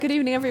Good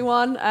evening,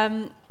 everyone.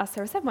 As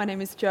Sarah said, my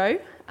name is Jo,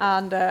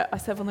 and I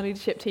serve on the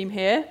leadership team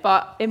here.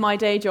 But in my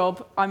day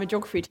job, I'm a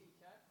geography teacher.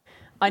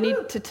 I need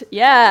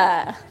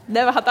to,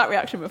 never had that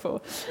reaction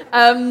before.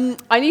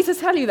 I need to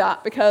tell you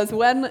that because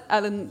when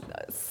Ellen,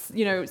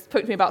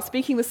 spoke to me about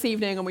speaking this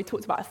evening, and we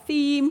talked about a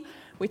theme,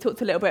 we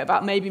talked a little bit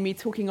about maybe me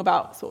talking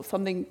about sort of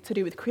something to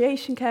do with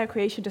creation care,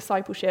 creation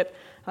discipleship,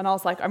 and I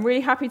was like, I'm really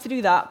happy to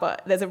do that,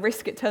 but there's a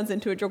risk it turns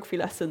into a geography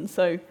lesson.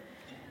 So,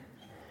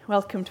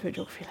 welcome to a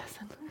geography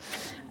lesson.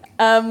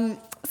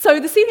 So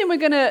this evening we're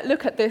going to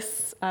look at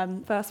this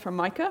verse from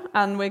Micah,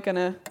 and we're going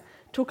to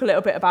talk a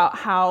little bit about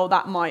how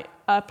that might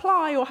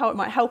apply or how it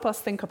might help us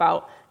think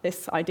about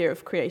this idea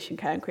of creation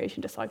care and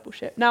creation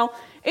discipleship. Now,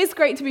 it's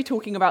great to be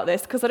talking about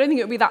this because I don't think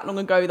it would be that long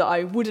ago that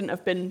I wouldn't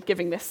have been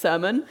giving this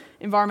sermon.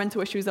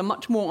 Environmental issues are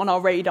much more on our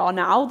radar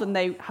now than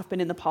they have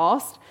been in the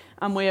past,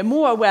 and we're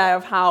more aware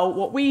of how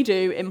what we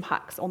do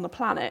impacts on the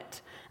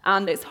planet.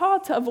 And it's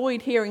hard to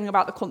avoid hearing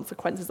about the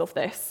consequences of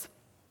this.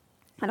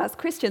 And as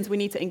Christians, we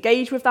need to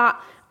engage with that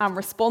and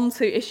respond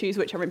to issues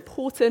which are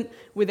important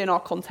within our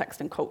context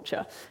and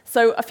culture.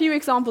 So a few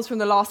examples from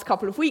the last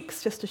couple of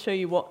weeks, just to show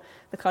you what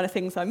the kind of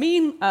things I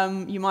mean.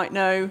 You might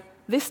know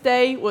this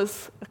day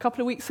was a couple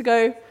of weeks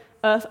ago,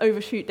 Earth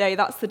Overshoot Day.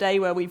 That's the day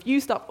where we've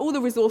used up all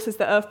the resources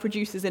that Earth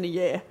produces in a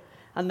year.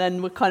 And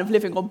then we're kind of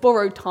living on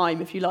borrowed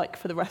time, if you like,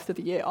 for the rest of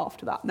the year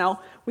after that.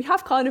 Now, we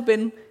have kind of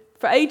been,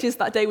 for ages,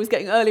 that day was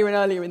getting earlier and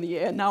earlier in the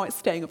year. Now it's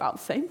staying about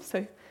the same,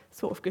 so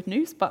sort of good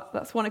news, but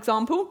that's one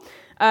example.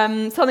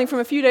 Something from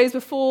a few days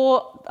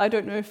before, I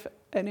don't know if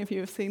any of you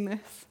have seen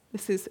this.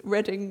 This is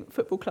Reading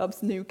Football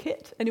Club's new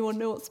kit. Anyone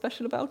know what's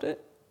special about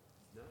it?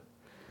 No.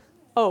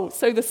 Oh,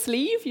 so the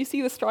sleeve, you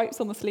see the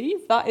stripes on the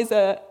sleeve? That is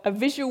a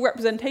visual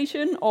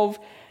representation of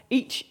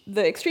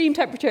the extreme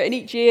temperature in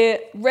each year.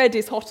 Red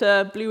is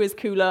hotter, blue is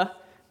cooler.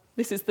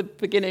 This is the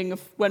beginning of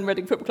when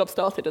Reading Football Club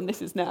started, and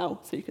this is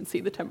now, so you can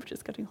see the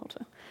temperatures getting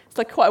hotter. It's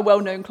like quite a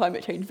well-known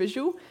climate change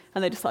visual,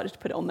 and they decided to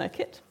put it on their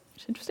kit.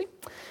 Which is interesting.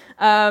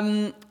 Or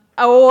I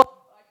could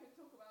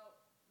talk about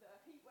the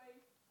heat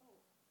wave. Oh,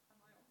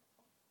 am I on?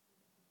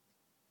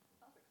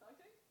 That's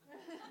exciting.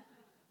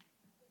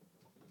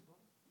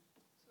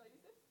 Should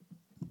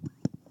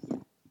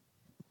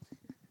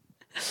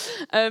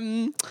I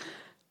use this?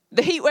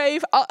 The heat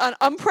wave, an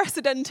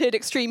unprecedented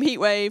extreme heat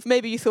wave.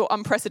 Maybe you thought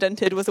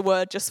unprecedented was a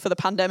word just for the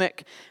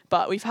pandemic,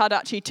 but we've had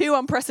actually two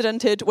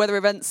unprecedented weather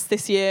events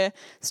this year.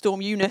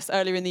 Storm Eunice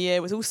earlier in the year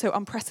was also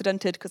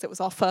unprecedented because it was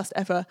our first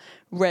ever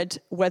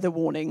red weather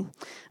warning.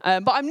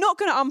 But I'm not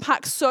going to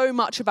unpack so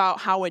much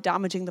about how we're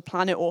damaging the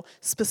planet or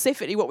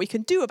specifically what we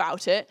can do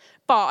about it,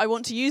 but I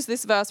want to use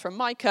this verse from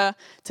Micah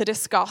to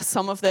discuss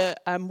some of the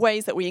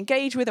ways that we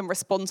engage with and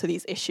respond to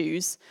these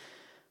issues.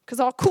 Because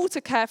our call to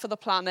care for the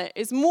planet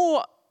is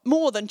more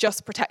than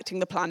just protecting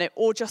the planet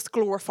or just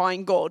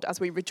glorifying God as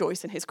we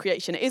rejoice in his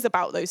creation. It is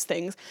about those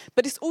things,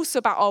 but it's also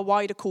about our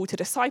wider call to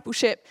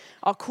discipleship,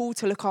 our call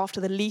to look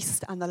after the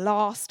least and the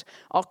last,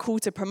 our call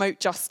to promote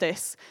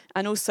justice,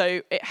 and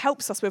also it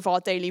helps us with our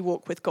daily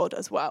walk with God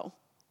as well.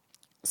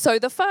 So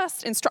the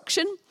first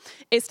instruction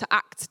is to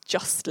act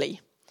justly.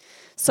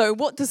 So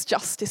what does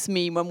justice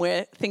mean when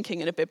we're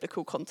thinking in a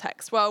biblical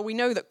context? Well, we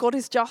know that God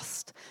is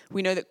just.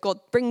 We know that God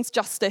brings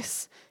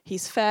justice.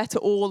 He's fair to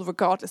all,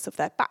 regardless of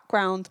their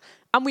background.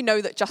 And we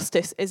know that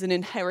justice is an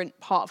inherent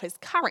part of his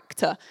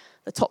character.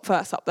 The top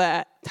verse up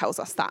there tells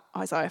us that,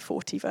 Isaiah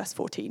 40, verse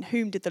 14.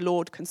 Whom did the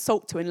Lord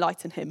consult to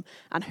enlighten him,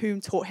 and whom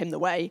taught him the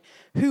way?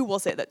 Who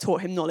was it that taught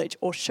him knowledge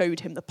or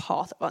showed him the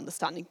path of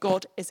understanding?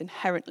 God is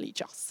inherently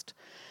just.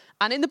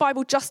 And in the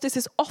Bible, justice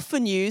is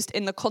often used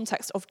in the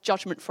context of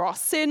judgment for our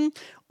sin,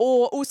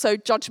 or also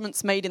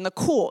judgments made in the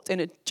court in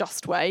a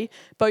just way,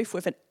 both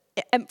with an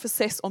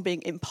emphasis on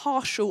being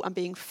impartial and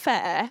being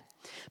fair.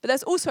 But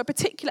there's also a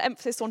particular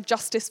emphasis on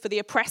justice for the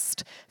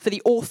oppressed, for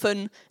the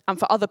orphan, and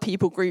for other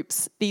people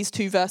groups. These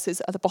two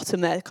verses at the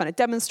bottom there kind of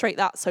demonstrate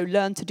that. So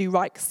learn to do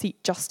right,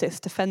 seek justice,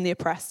 defend the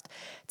oppressed,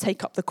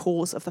 take up the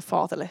cause of the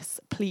fatherless,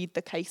 plead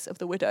the case of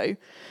the widow.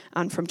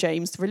 And from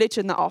James, the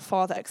religion that our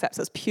Father accepts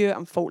as pure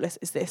and faultless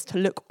is this, to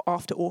look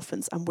after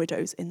orphans and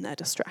widows in their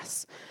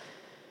distress.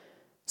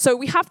 So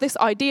we have this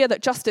idea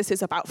that justice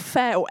is about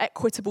fair or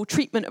equitable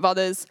treatment of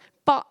others,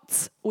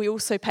 but we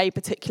also pay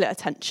particular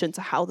attention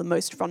to how the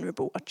most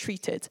vulnerable are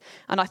treated.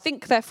 And I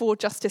think, therefore,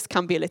 justice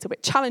can be a little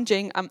bit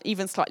challenging and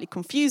even slightly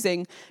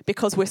confusing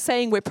because we're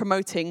saying we're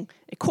promoting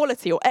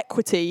equality or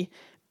equity,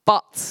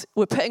 but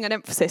we're putting an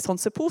emphasis on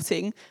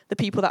supporting the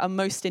people that are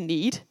most in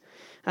need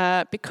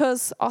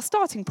because our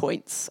starting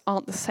points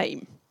aren't the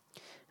same.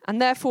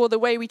 And therefore, the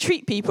way we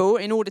treat people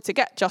in order to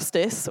get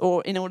justice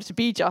or in order to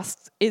be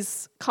just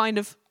is kind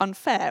of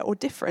unfair or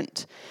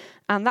different.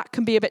 And that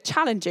can be a bit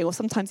challenging or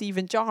sometimes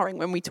even jarring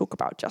when we talk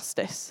about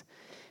justice.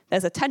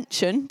 There's a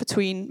tension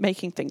between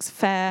making things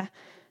fair,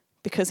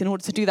 because in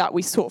order to do that,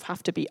 we sort of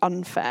have to be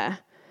unfair.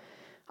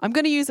 I'm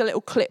going to use a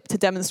little clip to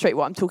demonstrate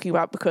what I'm talking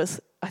about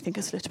because I think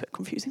it's a little bit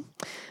confusing.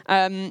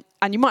 And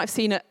you might have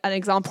seen an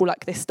example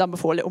like this done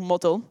before, a little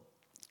model.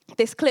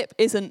 This clip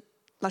isn't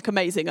like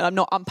amazing, and I'm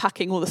not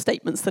unpacking all the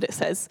statements that it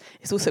says.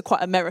 It's also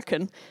quite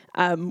American,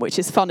 which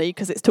is funny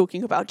because it's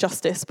talking about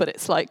justice, but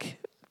it's like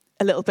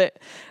a little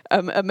bit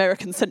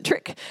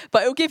American-centric.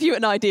 But it'll give you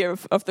an idea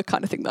of the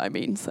kind of thing that I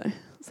mean. So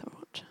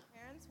watch.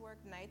 Parents work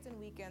nights and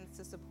weekends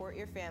to support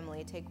your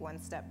family. Take one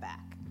step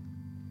back.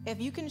 If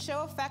you can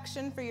show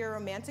affection for your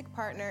romantic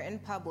partner in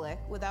public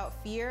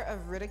without fear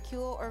of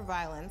ridicule or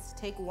violence,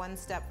 take one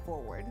step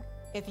forward.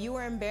 If you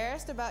are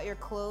embarrassed about your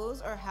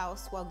clothes or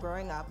house while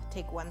growing up,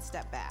 take one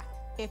step back.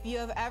 If you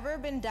have ever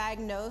been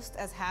diagnosed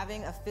as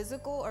having a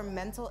physical or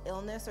mental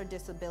illness or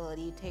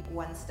disability, take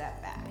one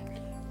step back.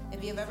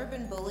 If you have ever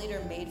been bullied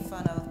or made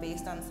fun of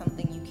based on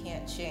something you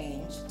can't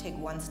change, take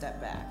one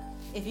step back.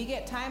 If you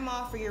get time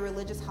off for your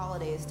religious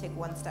holidays, take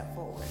one step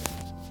forward.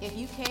 If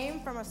you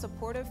came from a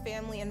supportive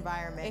family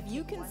environment, if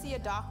you can see a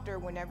doctor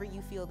whenever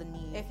you feel the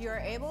need, if you are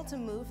able to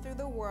move through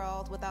the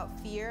world without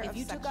fear of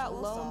sexual assault, if you took out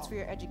loans for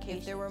your education,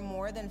 if there were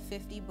more than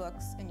 50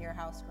 books in your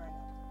house growing up.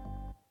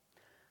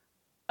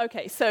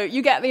 Okay, so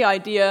you get the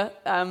idea.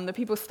 The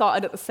people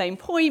started at the same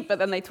point, but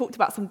then they talked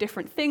about some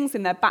different things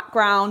in their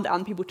background,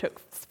 and people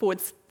took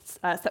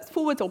steps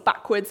forwards or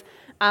backwards.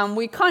 And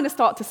we kind of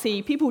start to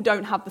see people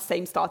don't have the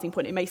same starting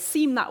point. It may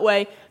seem that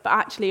way, but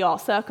actually our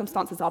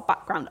circumstances, our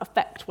background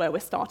affect where we're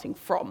starting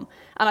from.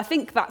 And I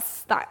think that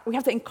we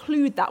have to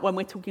include that when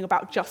we're talking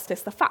about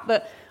justice, the fact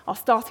that our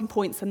starting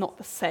points are not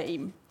the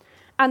same.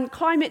 And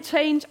climate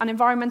change and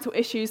environmental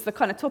issues, the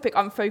kind of topic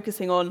I'm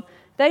focusing on,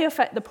 they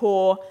affect the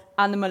poor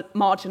and the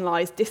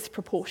marginalised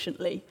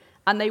disproportionately,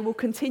 and they will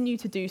continue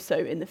to do so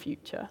in the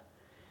future.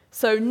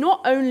 So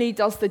not only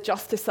does the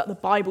justice that the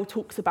Bible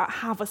talks about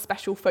have a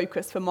special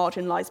focus for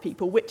marginalised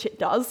people, which it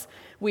does,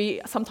 we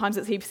sometimes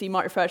at CPC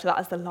might refer to that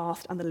as the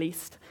last and the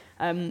least.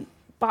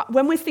 But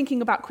when we're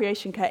thinking about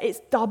creation care, it's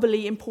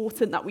doubly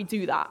important that we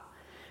do that,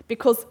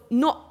 because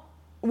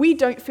we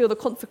don't feel the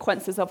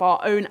consequences of our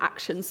own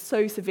actions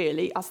so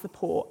severely as the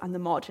poor and the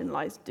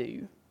marginalised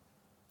do.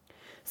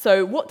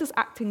 So what does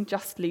acting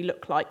justly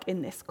look like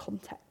in this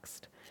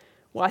context?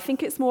 Well, I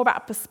think it's more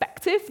about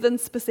perspective than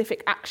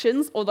specific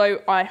actions, although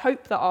I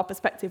hope that our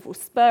perspective will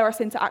spur us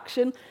into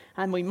action,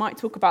 and we might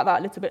talk about that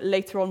a little bit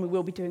later on. We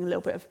will be doing a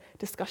little bit of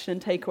discussion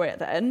and takeaway at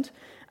the end.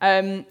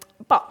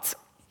 But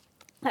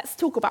let's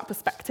talk about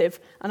perspective,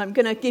 and I'm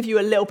going to give you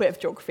a little bit of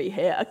geography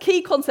here. A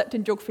key concept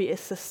in geography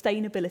is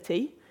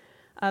sustainability.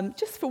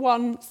 Just for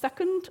 1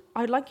 second,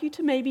 I'd like you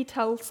to maybe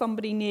tell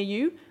somebody near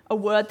you a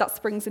word that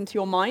springs into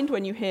your mind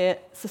when you hear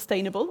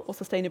sustainable or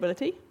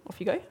sustainability. Off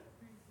you go.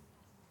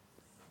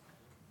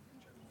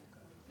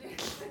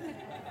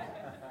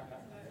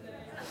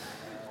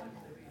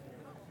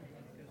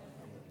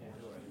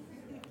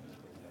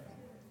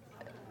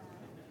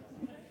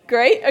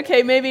 Great.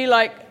 Okay, maybe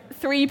like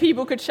 3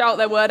 people could shout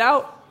their word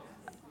out.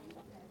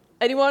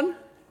 Anyone?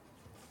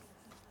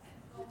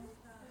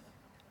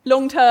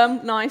 Long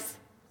term, nice.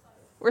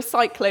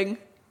 Recycling.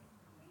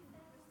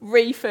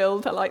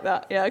 Refilled, I like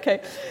that. Yeah,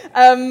 okay.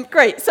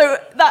 Great.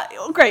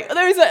 Great.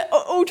 Those are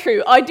all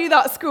true. I do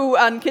that at school,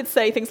 and kids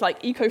say things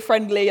like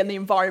eco-friendly and the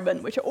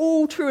environment, which are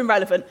all true and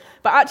relevant.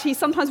 But actually,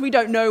 sometimes we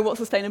don't know what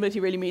sustainability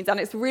really means, and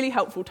it's a really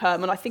helpful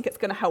term, and I think it's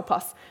going to help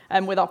us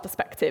with our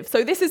perspective.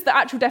 So this is the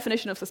actual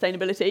definition of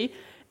sustainability.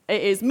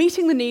 It is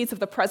meeting the needs of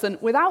the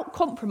present without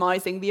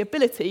compromising the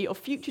ability of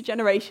future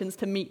generations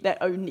to meet their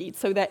own needs.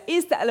 So there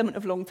is the element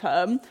of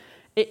long-term.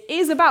 It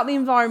is about the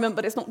environment,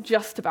 but it's not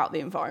just about the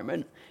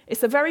environment.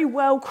 It's a very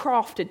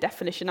well-crafted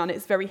definition, and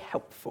it's very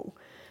helpful.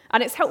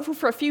 And it's helpful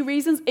for a few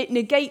reasons. It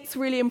negates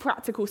really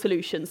impractical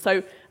solutions.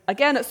 So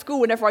again, at school,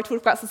 whenever I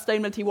talk about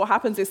sustainability, what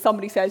happens is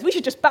somebody says, we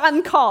should just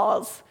ban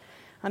cars.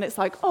 And it's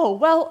like, oh,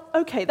 well,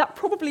 okay, that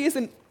probably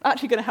isn't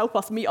actually going to help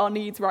us meet our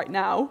needs right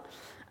now.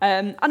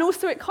 And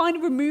also, it kind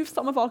of removes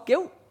some of our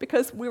guilt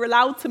because we're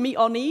allowed to meet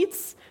our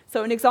needs.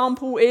 So an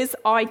example is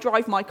I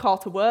drive my car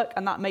to work,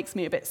 and that makes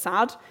me a bit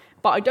sad.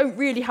 But I don't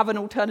really have an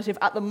alternative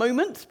at the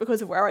moment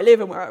because of where I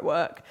live and where I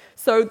work.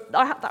 So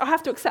I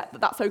have to accept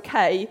that that's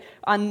okay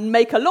and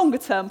make a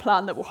longer-term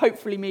plan that will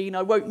hopefully mean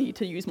I won't need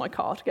to use my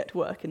car to get to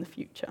work in the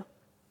future.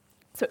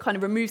 So it kind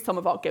of removes some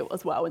of our guilt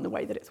as well in the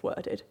way that it's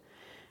worded.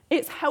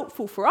 It's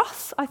helpful for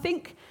us, I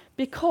think,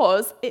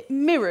 because it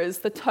mirrors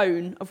the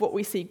tone of what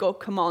we see God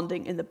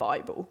commanding in the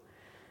Bible.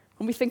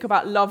 When we think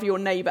about love your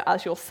neighbour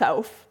as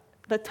yourself,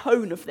 the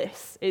tone of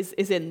this is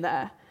in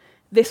there.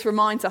 This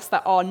reminds us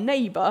that our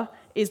neighbour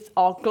is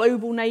our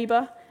global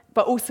neighbour,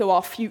 but also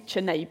our future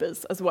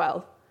neighbours as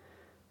well.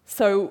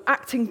 So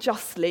acting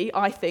justly,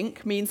 I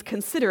think, means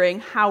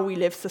considering how we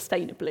live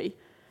sustainably,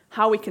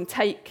 how we can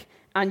take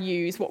and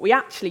use what we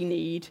actually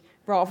need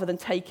rather than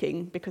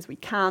taking because we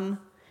can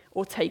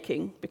or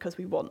taking because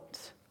we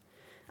want.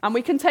 And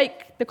we can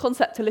take the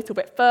concept a little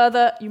bit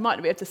further. You might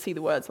not be able to see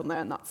the words on there,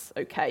 and that's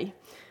okay.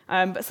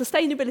 But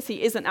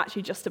sustainability isn't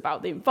actually just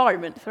about the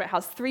environment. So it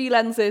has 3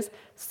 lenses: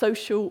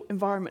 social,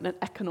 environment, and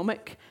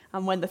economic.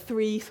 And when the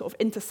 3 sort of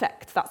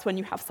intersect, that's when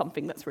you have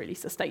something that's really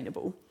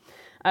sustainable.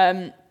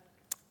 And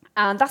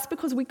And that's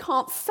because we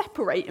can't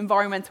separate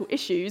environmental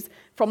issues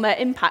from their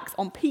impacts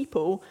on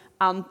people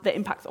and their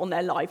impacts on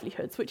their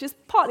livelihoods, which is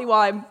partly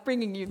why I'm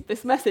bringing you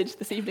this message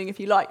this evening, if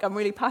you like. I'm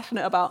really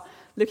passionate about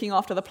looking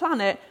after the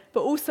planet,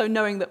 but also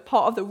knowing that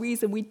part of the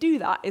reason we do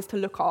that is to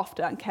look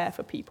after and care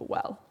for people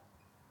well.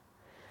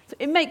 So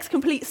it makes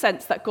complete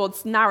sense that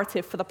God's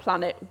narrative for the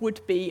planet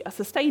would be a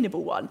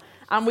sustainable one.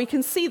 And we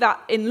can see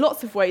that in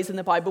lots of ways in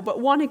the Bible,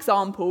 but one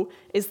example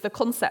is the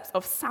concepts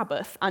of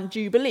Sabbath and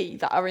Jubilee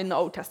that are in the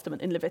Old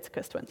Testament in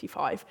Leviticus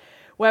 25,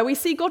 where we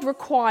see God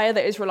require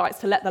the Israelites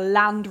to let the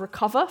land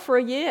recover for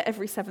a year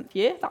every seventh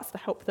year. That's to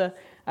help the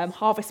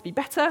harvest be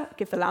better,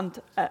 give the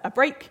land a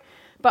break.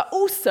 But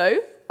also,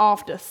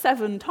 after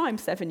 7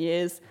 times 7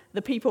 years,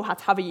 the people had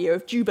to have a year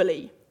of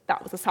Jubilee.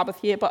 That was a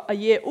Sabbath year, but a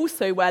year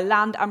also where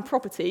land and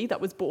property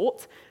that was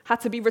bought had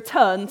to be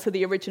returned to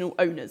the original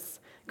owners,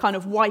 kind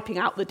of wiping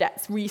out the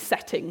debts,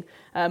 resetting,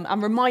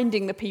 and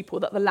reminding the people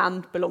that the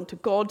land belonged to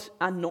God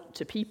and not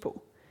to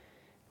people.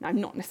 Now,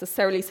 I'm not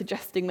necessarily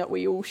suggesting that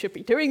we all should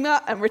be doing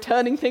that and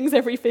returning things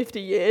every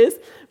 50 years,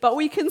 but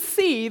we can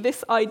see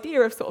this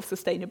idea of sort of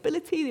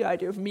sustainability, the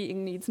idea of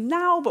meeting needs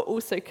now, but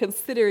also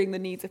considering the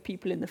needs of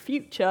people in the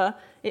future.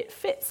 It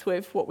fits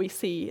with what we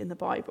see in the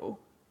Bible.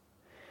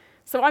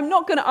 So I'm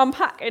not going to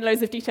unpack in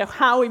loads of detail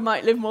how we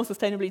might live more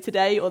sustainably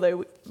today, although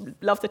we'd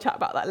love to chat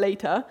about that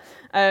later.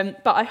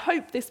 But I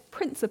hope this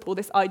principle,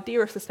 this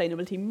idea of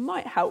sustainability,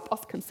 might help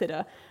us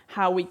consider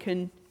how we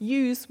can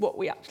use what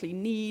we actually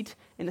need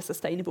in a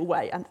sustainable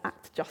way and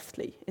act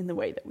justly in the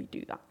way that we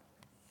do that.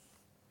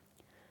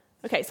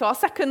 Okay, so our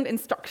second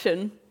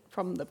instruction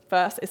from the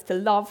verse is to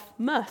love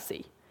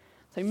mercy.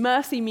 So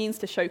mercy means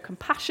to show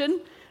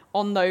compassion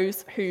on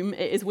those whom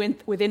it is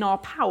within our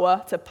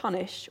power to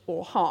punish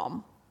or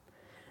harm.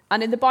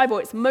 And in the Bible,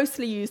 it's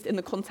mostly used in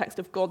the context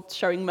of God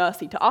showing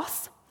mercy to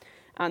us,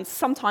 and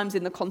sometimes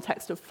in the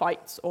context of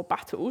fights or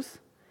battles.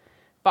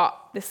 But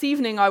this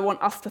evening, I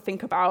want us to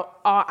think about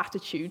our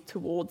attitude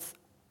towards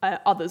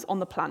others on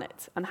the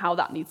planet and how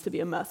that needs to be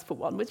a merciful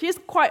one, which is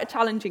quite a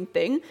challenging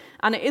thing,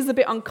 and it is a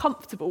bit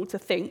uncomfortable to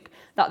think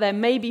that there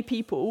may be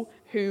people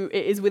who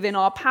it is within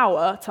our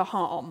power to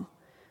harm.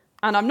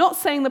 And I'm not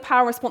saying the power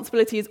and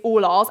responsibility is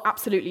all ours,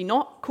 absolutely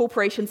not.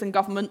 Corporations and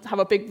government have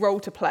a big role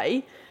to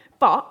play.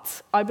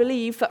 But I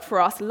believe that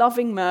for us,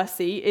 loving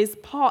mercy is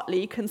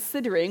partly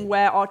considering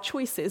where our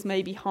choices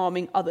may be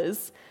harming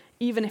others,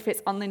 even if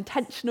it's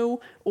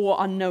unintentional or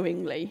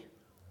unknowingly.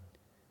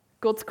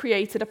 God's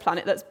created a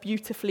planet that's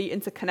beautifully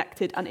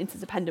interconnected and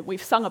interdependent.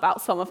 We've sung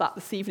about some of that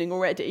this evening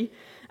already,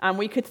 and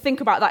we could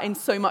think about that in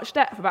so much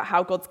depth, about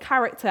how God's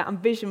character and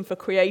vision for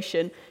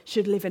creation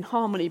should live in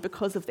harmony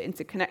because of the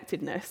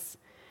interconnectedness.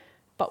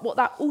 But what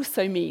that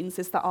also means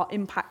is that our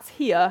impacts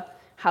here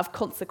have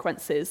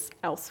consequences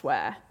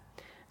elsewhere.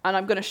 And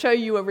I'm going to show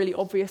you a really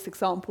obvious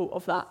example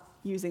of that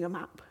using a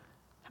map.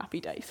 Happy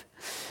days.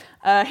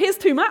 Here's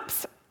 2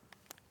 maps.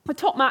 The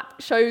top map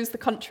shows the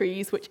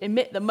countries which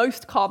emit the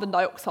most carbon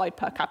dioxide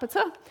per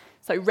capita.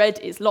 So red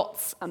is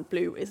lots and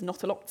blue is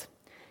not a lot.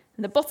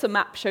 And the bottom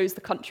map shows the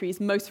countries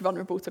most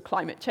vulnerable to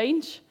climate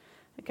change.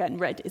 Again,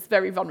 red is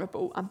very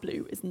vulnerable and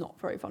blue is not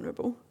very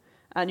vulnerable.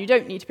 And you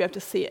don't need to be able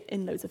to see it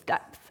in loads of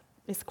depth.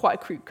 It's quite a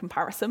crude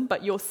comparison,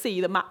 but you'll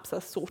see the maps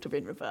are sort of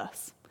in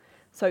reverse.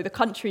 So the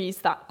countries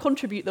that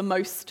contribute the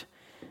most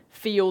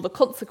feel the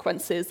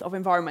consequences of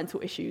environmental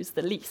issues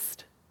the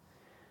least.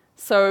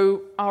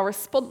 So our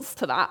response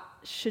to that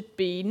should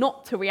be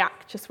not to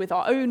react just with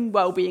our own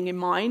well-being in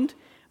mind,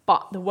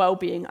 but the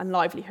well-being and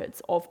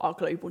livelihoods of our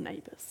global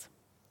neighbours.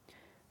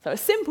 So a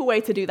simple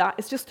way to do that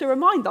is just to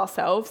remind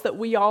ourselves that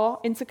we are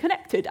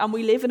interconnected and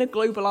we live in a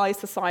globalised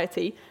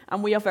society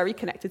and we are very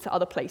connected to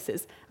other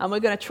places. And we're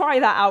going to try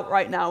that out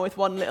right now with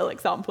one little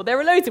example. There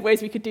are loads of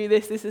ways we could do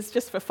this. This is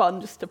just for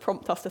fun, just to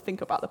prompt us to think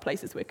about the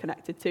places we're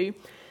connected to.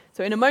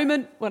 So in a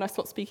moment, when I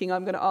stop speaking,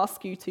 I'm going to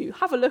ask you to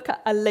have a look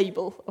at a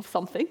label of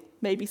something,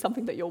 maybe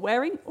something that you're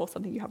wearing or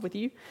something you have with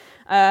you,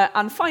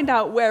 and find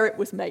out where it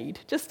was made,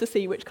 just to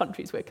see which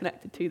countries we're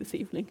connected to this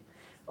evening.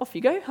 Off you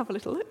go, have a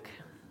little look.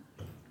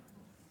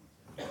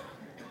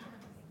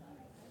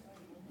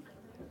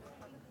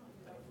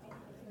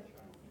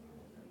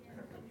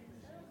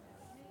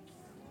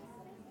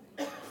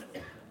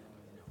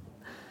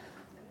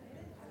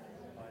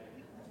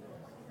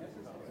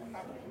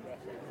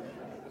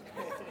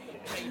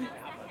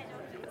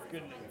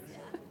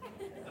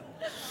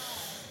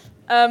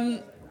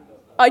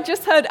 I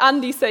just heard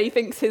Andy say he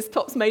thinks his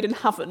top's made in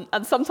heaven,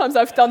 and sometimes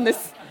I've done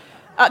this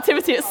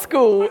activity at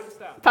school,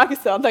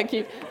 Pakistan, thank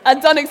you,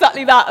 and done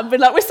exactly that and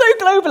been like, we're so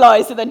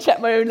globalised, and then checked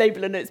my own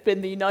label and it's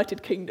been the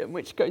United Kingdom,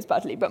 which goes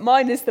badly. But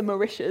mine is the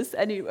Mauritius.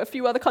 A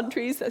few other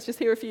countries, let's just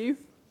hear a few.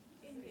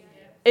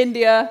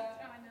 India,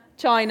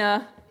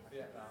 China,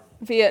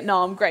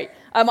 Vietnam, great.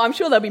 I'm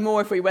sure there'll be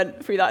more if we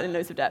went through that in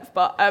loads of depth,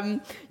 but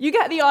you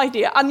get the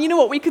idea. And you know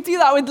what? We could do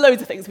that with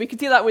loads of things. We could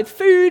do that with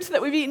food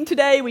that we've eaten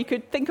today. We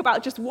could think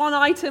about just one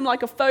item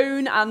like a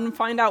phone and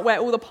find out where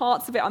all the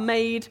parts of it are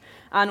made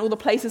and all the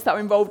places that are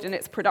involved in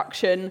its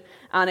production.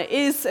 And it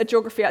is a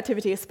geography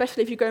activity,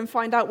 especially if you go and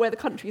find out where the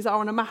countries are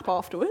on a map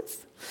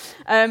afterwards.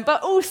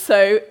 But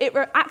also, it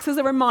acts as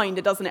a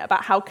reminder, doesn't it,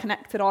 about how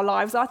connected our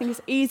lives are. I think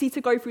it's easy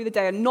to go through the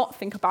day and not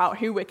think about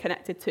who we're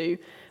connected to,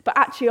 but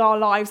actually our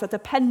lives are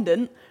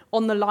dependent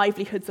on the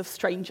livelihoods of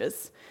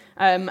strangers.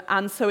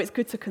 And so it's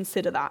good to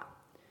consider that.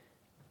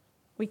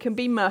 We can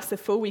be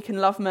merciful, we can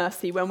love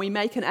mercy when we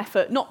make an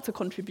effort not to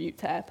contribute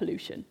to air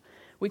pollution.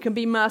 We can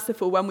be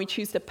merciful when we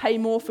choose to pay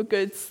more for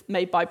goods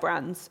made by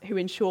brands who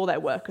ensure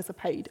their workers are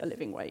paid a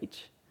living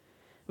wage.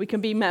 We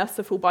can be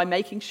merciful by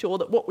making sure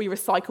that what we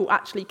recycle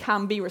actually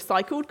can be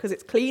recycled because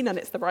it's clean and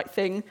it's the right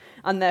thing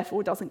and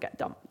therefore doesn't get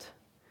dumped.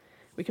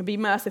 We can be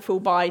merciful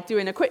by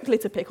doing a quick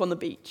litter pick on the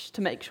beach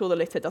to make sure the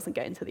litter doesn't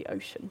get into the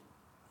ocean.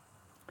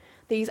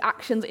 These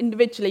actions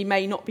individually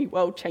may not be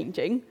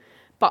world-changing,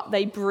 but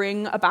they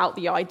bring about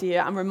the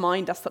idea and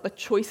remind us that the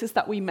choices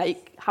that we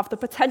make have the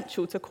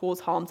potential to cause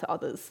harm to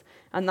others,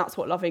 and that's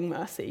what loving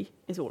mercy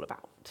is all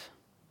about.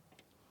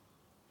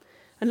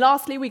 And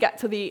lastly, we get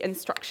to the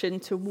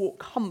instruction to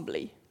walk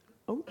humbly.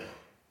 We'll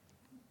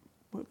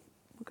go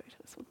to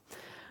this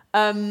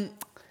one.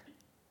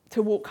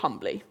 To walk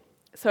humbly.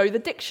 So the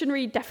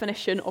dictionary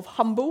definition of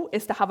humble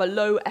is to have a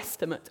low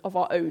estimate of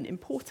our own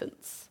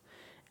importance.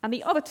 And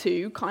the other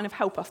two kind of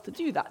help us to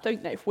do that,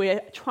 don't they? If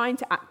we're trying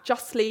to act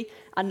justly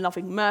and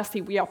loving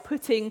mercy, we are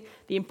putting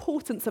the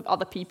importance of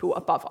other people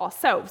above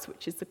ourselves,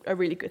 which is a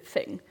really good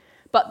thing.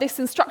 But this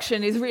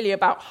instruction is really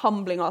about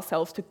humbling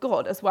ourselves to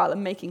God as well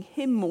and making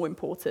him more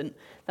important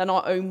than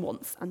our own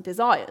wants and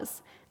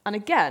desires. And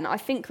again, I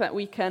think that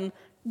we can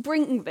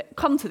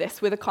come to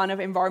this with a kind of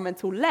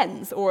environmental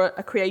lens or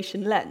a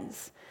creation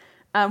lens.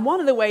 And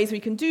one of the ways we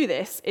can do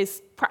this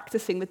is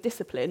practicing the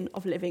discipline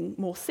of living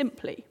more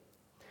simply.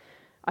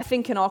 I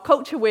think in our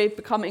culture we've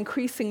become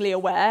increasingly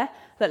aware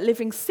that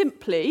living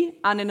simply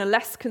and in a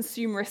less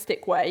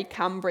consumeristic way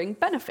can bring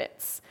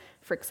benefits.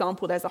 For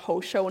example, there's a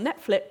whole show on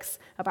Netflix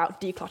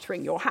about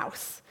decluttering your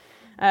house.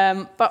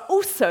 But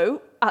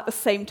also, at the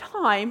same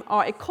time,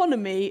 our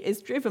economy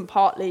is driven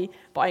partly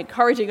by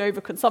encouraging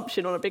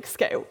overconsumption on a big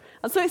scale.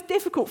 And so it's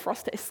difficult for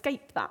us to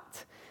escape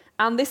that.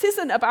 And this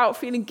isn't about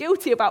feeling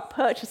guilty about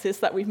purchases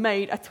that we've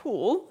made at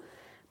all,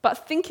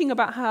 but thinking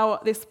about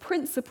how this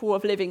principle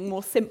of living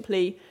more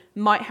simply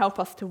might help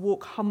us to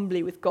walk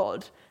humbly with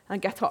God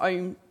and get our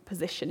own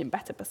position in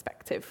better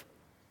perspective.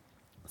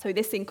 So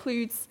this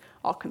includes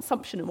our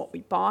consumption and what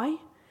we buy.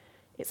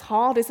 It's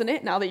hard, isn't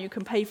it, now that you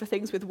can pay for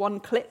things with one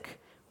click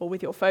or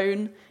with your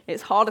phone.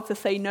 It's harder to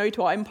say no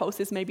to our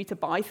impulses, maybe to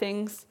buy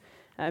things.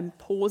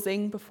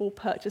 Pausing before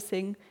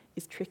purchasing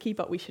is tricky,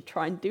 but we should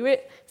try and do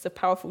it. It's a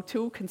powerful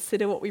tool.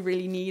 Consider what we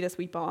really need as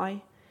we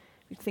buy.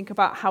 We think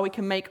about how we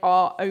can make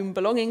our own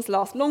belongings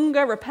last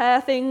longer, repair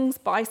things,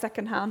 buy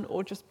secondhand,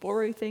 or just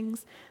borrow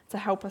things to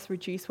help us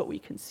reduce what we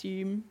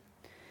consume.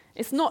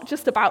 It's not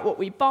just about what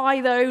we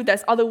buy, though.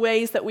 There's other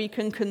ways that we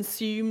can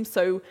consume.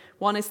 So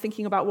one is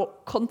thinking about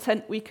what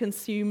content we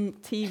consume,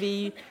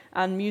 TV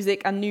and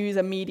music and news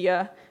and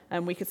media.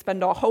 And we could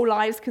spend our whole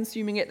lives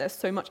consuming it. There's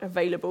so much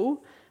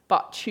available.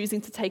 But choosing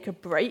to take a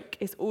break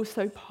is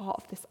also part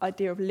of this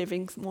idea of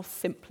living more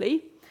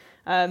simply.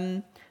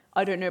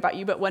 I don't know about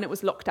you, but when it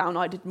was lockdown,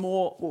 I did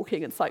more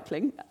walking and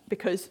cycling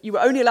because you were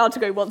only allowed to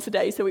go once a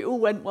day, so we all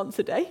went once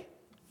a day.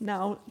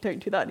 Now,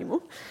 don't do that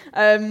anymore.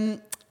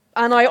 And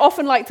I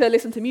often like to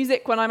listen to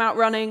music when I'm out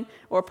running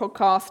or a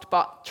podcast,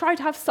 but try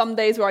to have some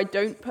days where I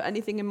don't put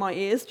anything in my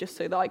ears just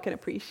so that I can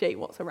appreciate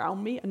what's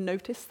around me and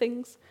notice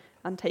things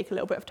and take a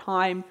little bit of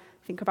time,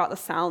 think about the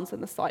sounds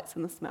and the sights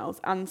and the smells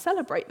and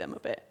celebrate them a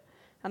bit.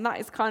 And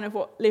that is kind of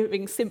what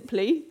living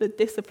simply, the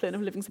discipline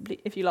of living simply,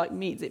 if you like,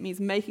 means. It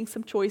means making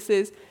some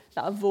choices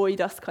that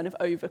avoid us kind of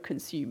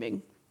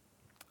over-consuming.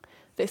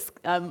 This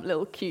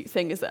little cute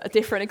thing is a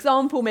different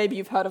example. Maybe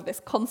you've heard of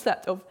this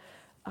concept of,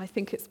 I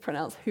think it's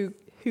pronounced hygge.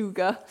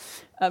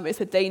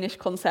 It's a Danish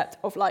concept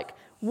of like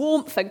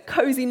warmth and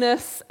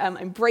coziness,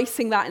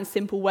 embracing that in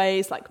simple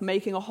ways, like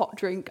making a hot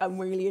drink and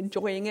really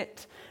enjoying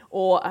it,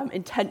 or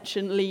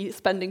intentionally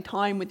spending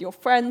time with your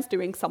friends,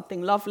 doing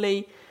something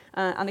lovely.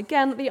 And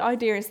again, the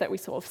idea is that we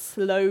sort of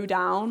slow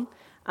down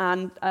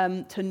and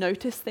to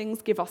notice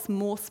things, give us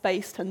more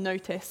space to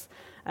notice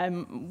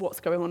what's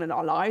going on in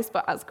our lives.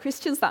 But as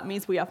Christians, that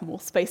means we have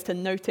more space to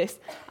notice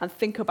and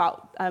think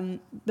about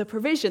the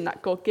provision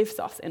that God gives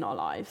us in our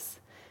lives.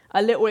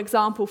 A little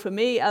example for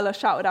me, Ella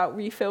shouted out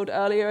Refilled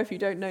earlier. If you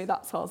don't know,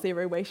 that's our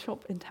zero waste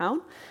shop in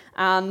town.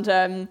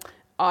 And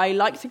I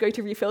like to go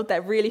to Refilled.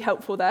 They're really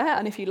helpful there.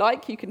 And if you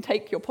like, you can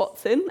take your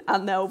pots in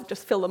and they'll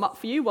just fill them up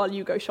for you while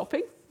you go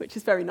shopping, which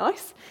is very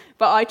nice.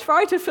 But I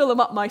try to fill them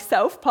up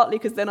myself, partly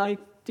because then I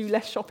do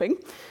less shopping,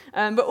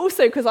 but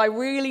also because I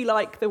really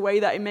like the way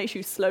that it makes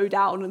you slow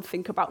down and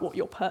think about what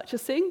you're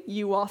purchasing.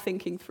 You are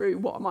thinking through,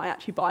 what am I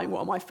actually buying?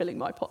 What am I filling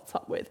my pots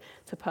up with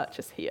to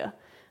purchase here?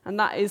 And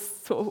that is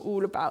sort of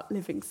all about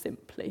living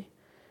simply.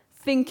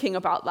 Thinking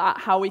about that,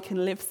 how we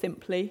can live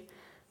simply,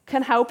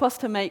 can help us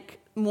to make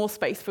more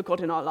space for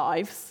God in our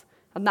lives,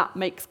 and that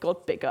makes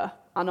God bigger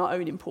and our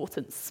own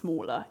importance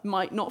smaller. It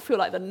might not feel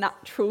like the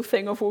natural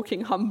thing of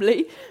walking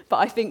humbly, but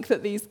I think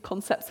that these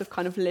concepts of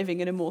kind of living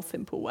in a more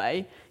simple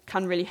way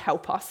can really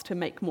help us to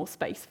make more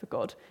space for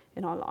God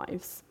in our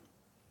lives.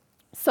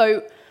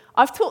 So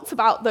I've talked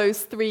about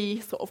those three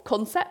sort of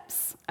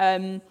concepts,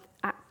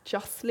 act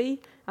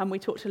justly, and we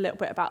talked a little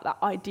bit about that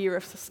idea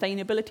of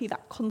sustainability,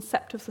 that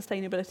concept of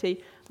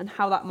sustainability, and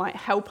how that might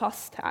help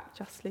us to act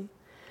justly.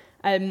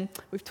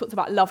 We've talked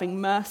about loving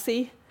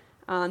mercy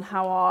and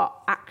how our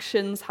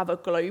actions have a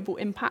global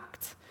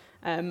impact,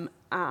 and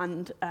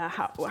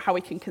how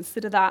we can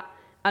consider that,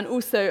 and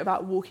also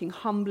about walking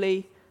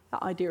humbly,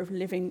 that idea of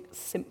living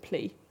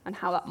simply, and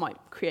how that might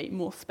create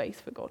more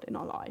space for God in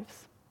our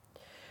lives.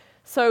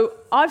 So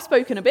I've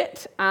spoken a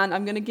bit, and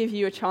I'm going to give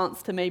you a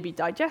chance to maybe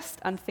digest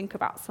and think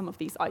about some of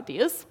these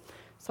ideas.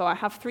 So I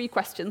have 3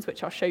 questions,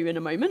 which I'll show you in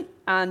a moment,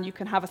 and you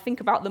can have a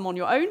think about them on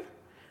your own,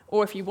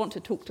 or if you want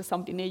to talk to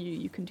somebody near you,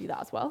 you can do that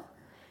as well.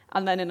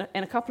 And then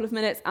in a couple of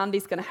minutes,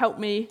 Andy's going to help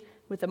me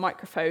with the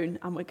microphone,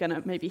 and we're going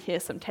to maybe hear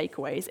some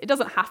takeaways. It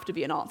doesn't have to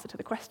be an answer to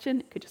the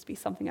question. It could just be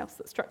something else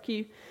that struck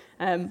you,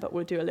 but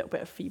we'll do a little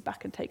bit of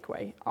feedback and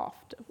takeaway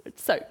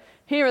afterwards. So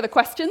here are the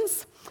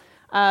questions.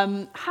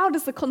 How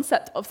does the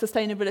concept of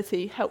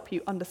sustainability help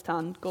you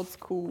understand God's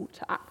call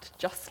to act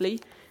justly?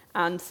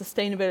 And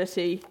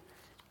sustainability,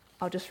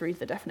 I'll just read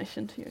the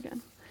definition to you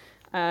again,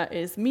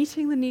 is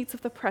meeting the needs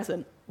of the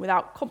present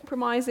without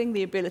compromising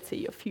the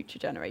ability of future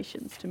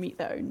generations to meet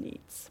their own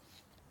needs.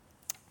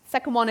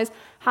 Second one is,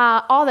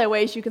 are there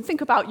ways you can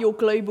think about your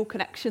global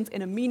connections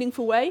in a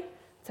meaningful way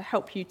to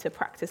help you to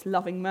practice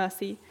loving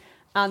mercy?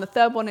 And the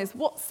third one is,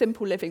 what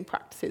simple living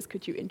practices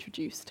could you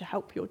introduce to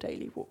help your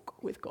daily walk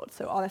with God?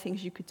 So are there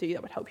things you could do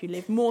that would help you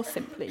live more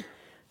simply,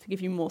 to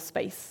give you more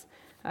space,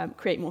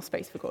 create more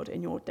space for God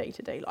in your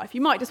day-to-day life?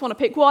 You might just want to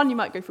pick one, you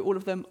might go through all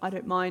of them, I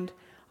don't mind.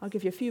 I'll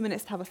give you a few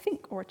minutes to have a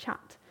think or a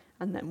chat,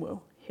 and then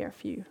we'll hear a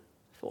few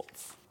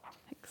thoughts.